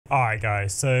Alright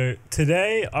guys, so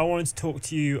today I wanted to talk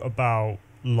to you about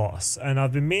loss, and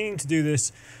I've been meaning to do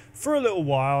this for a little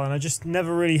while and I just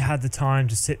never really had the time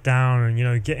to sit down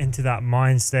and get into that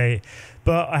mind state.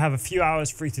 But I have a few hours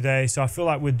free today, so I feel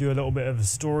like we'd do a little bit of a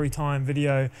story time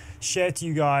video, share to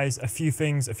you guys a few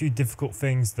things, a few difficult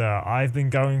things that I've been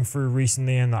going through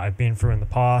recently and that I've been through in the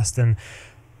past. And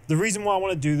the reason why I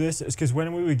want to do this is because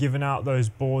when we were giving out those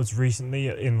boards recently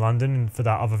in London for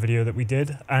that other video that we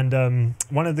did, and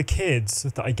one of the kids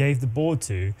that I gave the board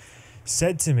to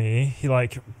said to me, he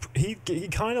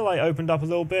kind of like opened up a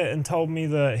little bit and told me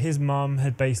that his mum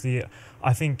had basically,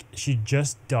 I think she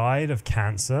just died of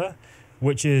cancer,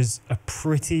 which is a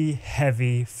pretty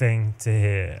heavy thing to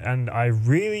hear. And I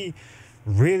really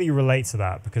relate to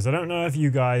that, because I don't know if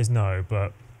you guys know,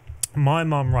 but my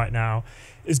mum right now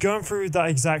is going through that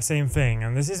exact same thing.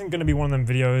 And this isn't going to be one of them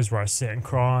videos where I sit and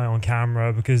cry on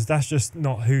camera, because that's just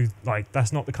not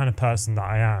that's not the kind of person that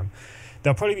I am.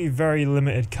 There'll probably be very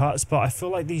limited cuts, but I feel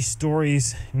like these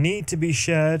stories need to be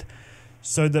shared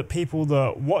so that people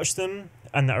that watch them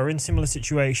and that are in similar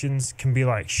situations can be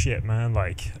like, shit man,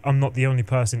 like I'm not the only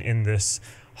person in this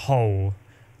hole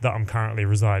that I'm currently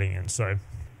residing in. So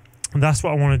that's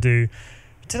what I want to do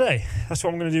today. That's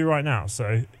what I'm going to do right now.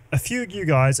 So a few of you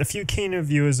guys, a few keener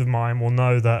viewers of mine will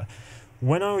know that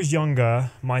when I was younger,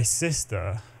 my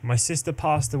sister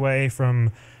passed away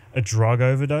from a drug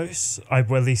overdose.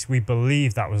 Well, at least we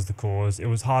believe that was the cause. It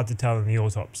was hard to tell in the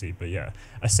autopsy, but yeah,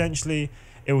 essentially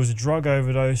it was a drug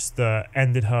overdose that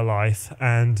ended her life,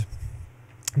 and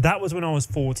that was when I was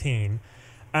 14.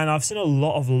 And I've seen a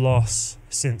lot of loss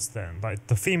since then. Like,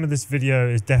 the theme of this video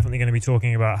is definitely going to be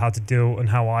talking about how to deal and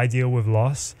how I deal with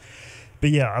loss.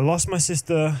 But yeah, I lost my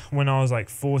sister when I was like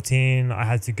 14. I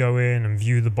had to go in and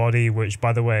view the body, which,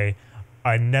 by the way,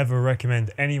 I never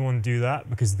recommend anyone do that,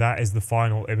 because that is the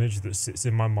final image that sits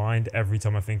in my mind every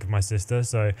time I think of my sister.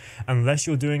 So unless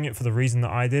you're doing it for the reason that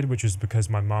I did, which was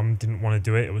because my mum didn't want to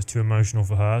do it, it was too emotional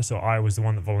for her, so I was the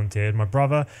one that volunteered. My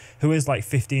brother, who is like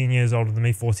 15 years older than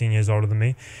me, 14 years older than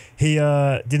me, he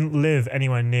didn't live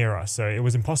anywhere near us, so it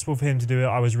was impossible for him to do it.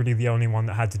 I was really the only one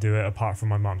that had to do it apart from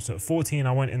my mum. So at 14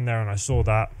 I went in there and I saw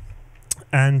that,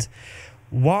 and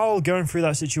while going through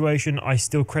that situation, I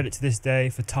still credit to this day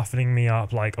for toughening me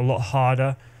up like a lot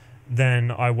harder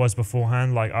than I was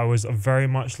beforehand. Like, I was very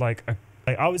much like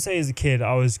I would say as a kid,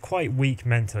 I was quite weak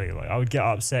mentally. Like, I would get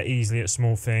upset easily at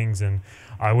small things, and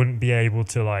I wouldn't be able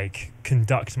to like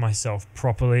conduct myself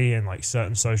properly in like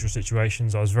certain social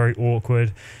situations. I was very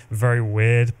awkward, very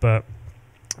weird, but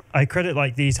I credit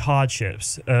like these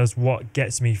hardships as what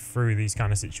gets me through these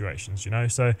kind of situations,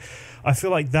 So I feel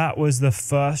like that was the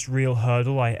first real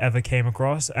hurdle I ever came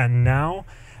across. And now,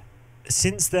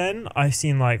 since then, I've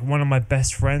seen like one of my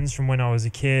best friends from when I was a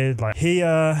kid, like he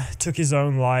took his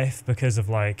own life because of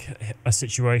like a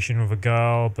situation with a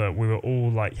girl, but we were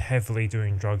all like heavily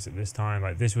doing drugs at this time.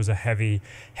 Like, this was a heavy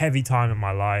time in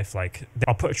my life. Like,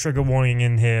 I'll put a trigger warning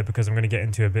in here because I'm going to get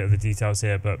into a bit of the details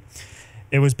here, but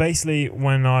it was basically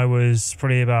when I was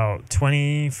probably about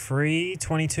 23,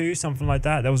 22, something like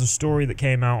that. There was a story that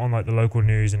came out on like the local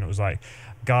news, and it was like,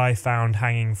 guy found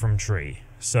hanging from tree.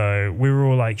 So we were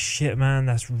all like, shit man,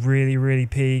 that's really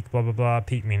peak, blah blah blah.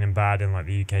 Peak meaning bad in like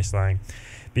the UK slang.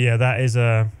 But yeah,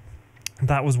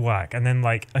 that was whack. And then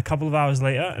like a couple of hours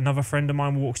later, another friend of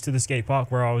mine walks to the skate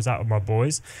park where I was at with my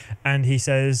boys, and he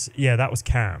says, yeah, that was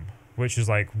Cam, which was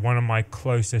like one of my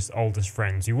closest, oldest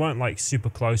friends. We weren't like super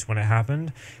close when it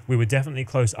happened. We were definitely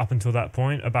close up until that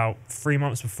point. About 3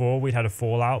 months before, we'd had a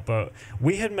fallout, but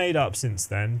we had made up since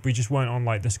then. We just weren't on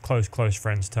like this close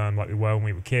friends term like we were when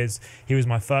we were kids. He was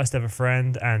my first ever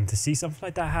friend, and to see something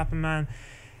like that happen, man,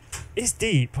 it's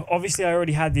deep. Obviously, I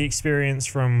already had the experience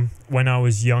from when I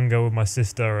was younger with my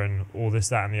sister and all this,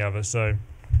 that, and the other, so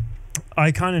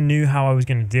I kind of knew how I was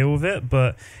going to deal with it,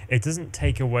 but it doesn't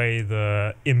take away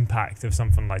the impact of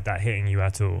something like that hitting you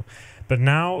at all. But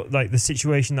now, like, the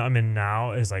situation that I'm in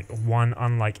now is like one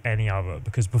unlike any other,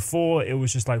 because before it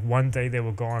was just like one day they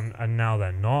were gone and now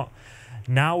they're not.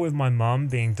 Now with my mum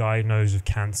being diagnosed with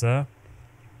cancer,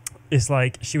 it's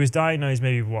like she was diagnosed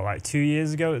maybe like 2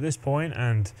 years ago at this point,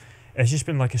 and it's just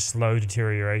been like a slow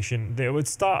deterioration.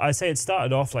 I'd say it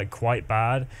started off like quite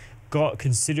bad, got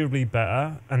considerably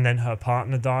better, and then her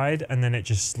partner died, and then it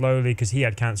just slowly, because he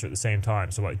had cancer at the same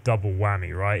time, so like double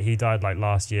whammy, right? He died like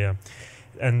last year,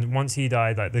 and once he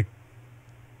died, like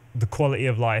the quality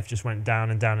of life just went down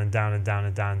and down and down and down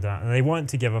and down and down. And they weren't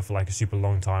together for like a super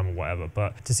long time or whatever,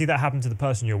 but to see that happen to the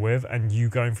person you're with and you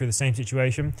going through the same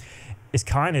situation, it's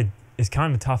kind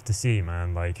of tough to see,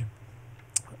 man. Like,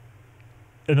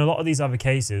 in a lot of these other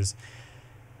cases,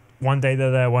 one day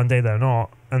they're there, one day they're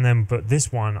not. And then, but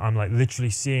this one, I'm like literally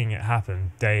seeing it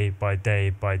happen day by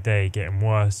day by day, getting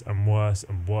worse and worse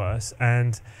and worse.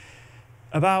 And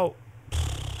about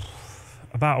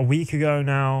a week ago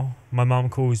now, my mum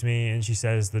calls me and she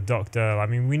says the doctor, I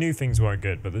mean, we knew things weren't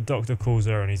good, but the doctor calls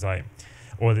her and he's like,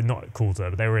 or they're not called her,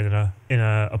 but they were in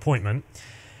a appointment.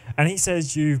 And he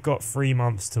says, you've got 3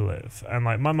 months to live. And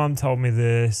like, my mum told me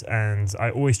this, and I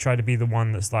always try to be the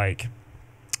one that's like,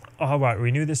 oh, right,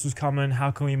 we knew this was coming.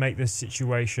 How can we make this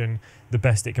situation the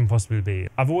best it can possibly be?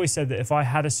 I've always said that if I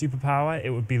had a superpower, it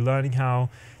would be learning how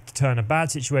to turn a bad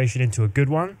situation into a good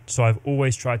one. So I've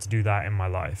always tried to do that in my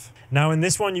life. Now, in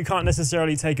this one, you can't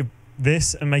necessarily take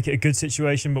this and make it a good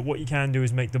situation, but what you can do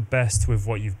is make the best with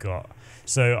what you've got.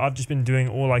 So I've just been doing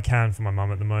all I can for my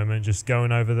mum at the moment, just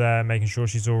going over there, making sure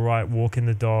she's all right, walking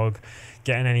the dog,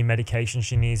 getting any medication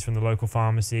she needs from the local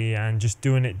pharmacy, and just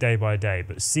doing it day by day.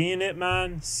 But seeing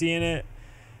it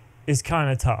is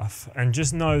kind of tough. And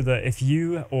just know that if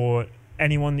you or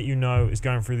anyone that you know is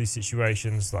going through these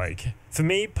situations, like for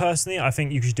me personally, I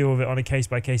think you should deal with it on a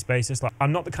case-by-case basis. Like,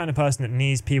 I'm not the kind of person that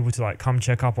needs people to like come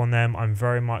check up on them. I'm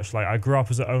very much like, I grew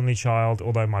up as an only child,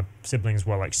 although my siblings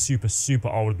were like super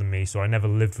older than me, so I never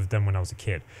lived with them when I was a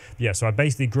kid. But yeah, so I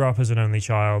basically grew up as an only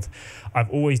child. I've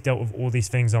always dealt with all these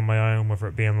things on my own, whether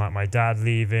it being like my dad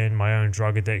leaving, my own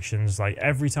drug addictions. Like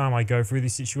every time I go through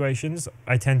these situations,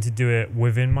 I tend to do it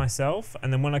within myself,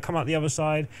 and then when I come out the other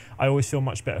side, I always feel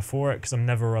much better for it, because I'm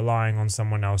never relying on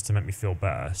someone else to make me feel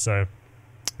better. So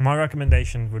my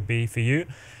recommendation would be for you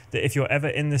that if you're ever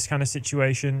in this kind of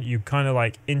situation, you kind of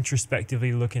like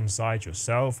introspectively look inside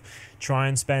yourself, try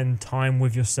and spend time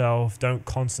with yourself. Don't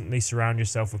constantly surround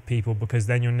yourself with people, because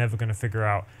then you're never going to figure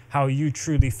out how you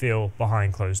truly feel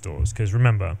behind closed doors. Because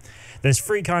remember, there's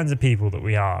 3 kinds of people that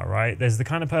we are, right? There's the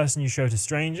kind of person you show to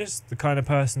strangers, the kind of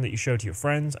person that you show to your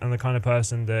friends, and the kind of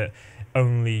person that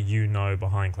only you know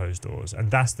behind closed doors. And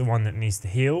that's the one that needs to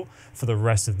heal for the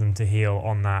rest of them to heal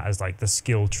on that as like the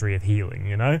skill tree of healing,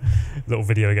 you know? Little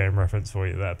video game reference for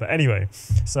you there. But anyway,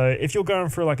 so if you're going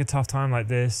through like a tough time like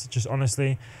this, just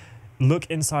honestly look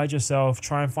inside yourself,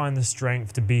 try and find the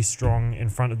strength to be strong in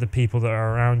front of the people that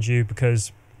are around you,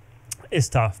 because it's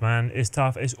tough, man. It's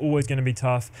tough. It's always going to be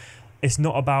tough. It's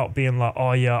not about being like,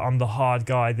 oh yeah, I'm the hard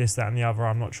guy, this, that, and the other.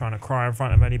 I'm not trying to cry in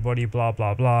front of anybody, blah,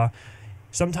 blah, blah.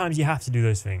 Sometimes you have to do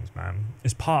those things, man.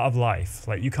 It's part of life.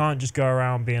 Like, you can't just go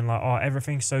around being like, oh,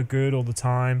 everything's so good all the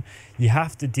time. You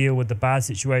have to deal with the bad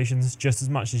situations just as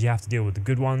much as you have to deal with the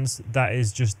good ones. That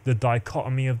is just the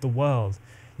dichotomy of the world.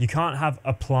 You can't have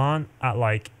a plant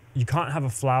you can't have a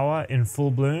flower in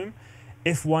full bloom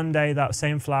if one day that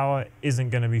same flower isn't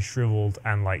going to be shriveled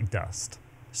and like dust.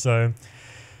 So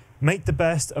make the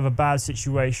best of a bad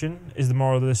situation is the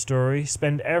moral of the story.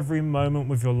 Spend every moment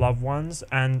with your loved ones,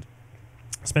 and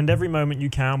spend every moment you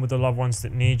can with the loved ones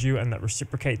that need you and that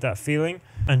reciprocate that feeling,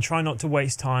 and try not to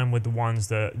waste time with the ones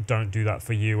that don't do that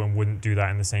for you and wouldn't do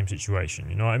that in the same situation.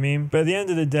 You know what I mean? But at the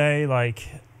end of the day, like,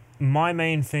 my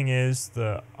main thing is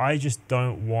that I just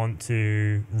don't want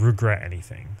to regret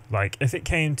anything. Like, if it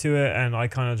came to it and I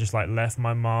kind of just like left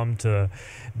my mom to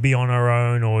be on her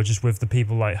own, or just with the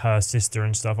people like her sister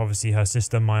and stuff. Obviously her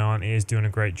sister, my auntie, is doing a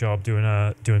great job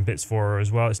doing bits for her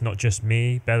as well. It's not just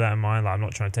me, bear that in mind. Like, I'm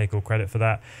not trying to take all credit for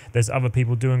that. There's other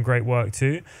people doing great work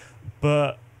too,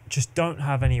 but just don't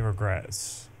have any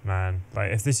regrets, man.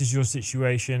 Like, if this is your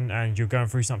situation and you're going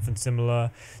through something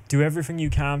similar, do everything you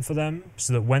can for them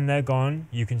so that when they're gone,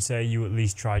 you can say you at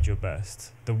least tried your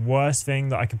best. The worst thing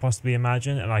that I could possibly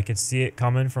imagine, and I could see it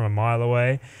coming from a mile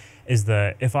away, is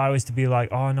that if I was to be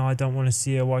like, oh no, I don't want to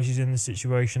see her while she's in this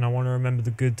situation, I want to remember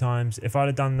the good times. If I'd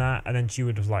have done that and then she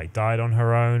would have like died on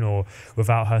her own or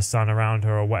without her son around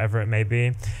her or whatever it may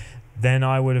be, then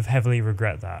I would have heavily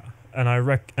regret that. And I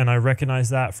recognize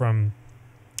that from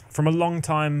a long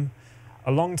time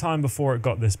before it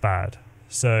got this bad.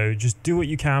 So just do what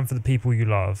you can for the people you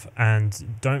love,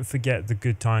 and don't forget the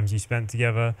good times you spent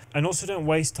together. And also don't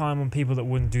waste time on people that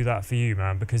wouldn't do that for you,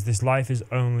 man, because this life is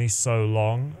only so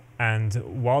long. And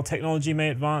while technology may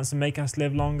advance and make us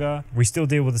live longer, we still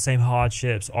deal with the same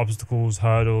hardships, obstacles,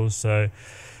 hurdles. So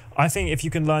I think if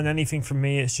you can learn anything from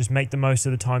me, it's just make the most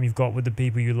of the time you've got with the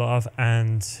people you love,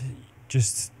 and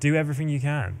just do everything you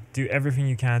can. Do everything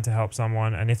you can to help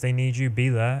someone, and if they need you, be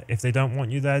there. If they don't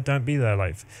want you there, don't be there.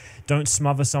 Like, don't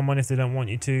smother someone if they don't want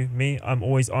you to. Me, I'm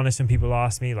always honest when people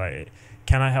ask me, like,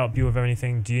 can I help you with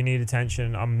anything? Do you need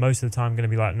attention? I'm most of the time going to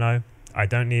be like, no, I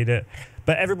don't need it.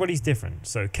 But everybody's different.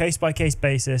 So case by case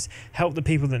basis, help the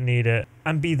people that need it,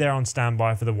 and be there on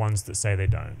standby for the ones that say they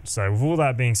don't. So with all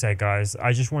that being said, guys,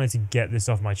 I just wanted to get this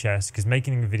off my chest, because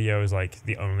making a video is like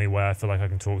the only way I feel like I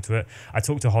can talk to it. I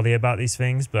talk to Holly about these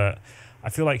things, but I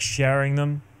feel like sharing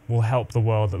them will help the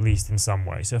world, at least in some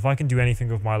way. So if I can do anything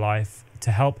with my life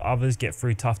to help others get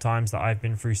through tough times that I've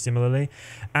been through similarly,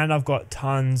 and I've got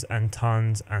tons and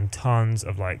tons and tons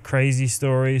of like crazy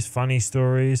stories, funny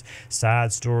stories,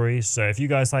 sad stories. So if you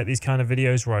guys like these kind of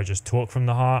videos where I just talk from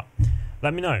the heart,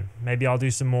 let me know. Maybe I'll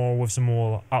do some more with some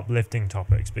more uplifting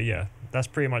topics. But yeah, that's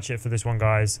pretty much it for this one,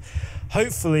 guys.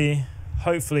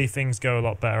 Hopefully things go a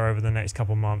lot better over the next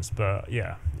couple months, but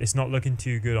yeah, it's not looking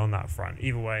too good on that front.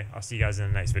 Either way, I'll see you guys in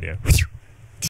the next video.